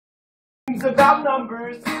About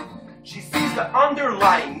numbers, she sees the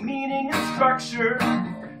underlying meaning and structure.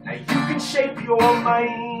 Now you can shape your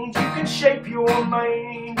mind, you can shape your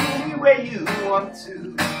mind any way you want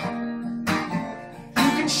to.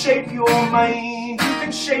 You can shape your mind, you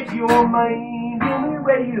can shape your mind any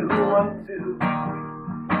way you want to.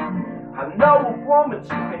 I know a woman, she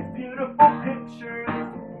paints beautiful pictures,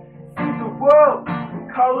 sees the world in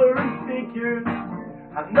color and figures.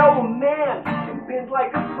 I know a man who can bend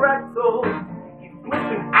like a pretzel. He's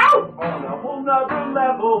blitzing out on a whole nother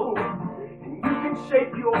level. And you can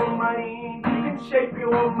shape your mind, you can shape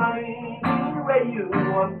your mind any way you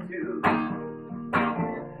want to.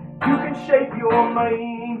 You can shape your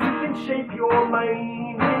mind, you can shape your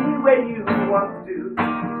mind any way you want to.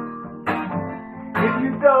 If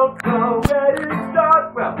you don't know where to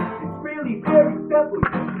start, well, it's really very simple. You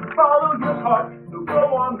can follow your heart, so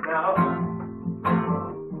go on now.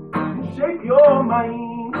 Shape your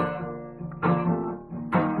mind.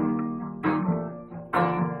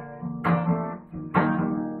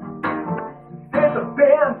 There's a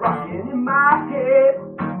band rocking in my head.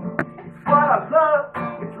 It's what I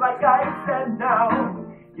love, it's like I said now.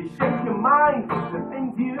 You shape your mind with the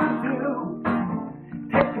things you do.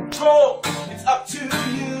 Take control, it's up to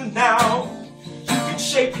you now. You can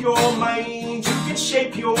shape your mind, you can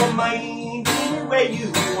shape your mind any way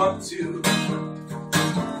you want to.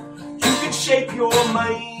 You can shape your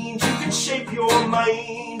mind, you can shape your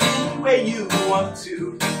mind any way you want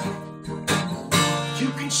to. You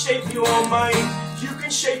can shape your mind, you can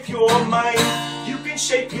shape your mind, you can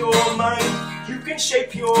shape your mind, you can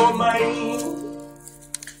shape your mind.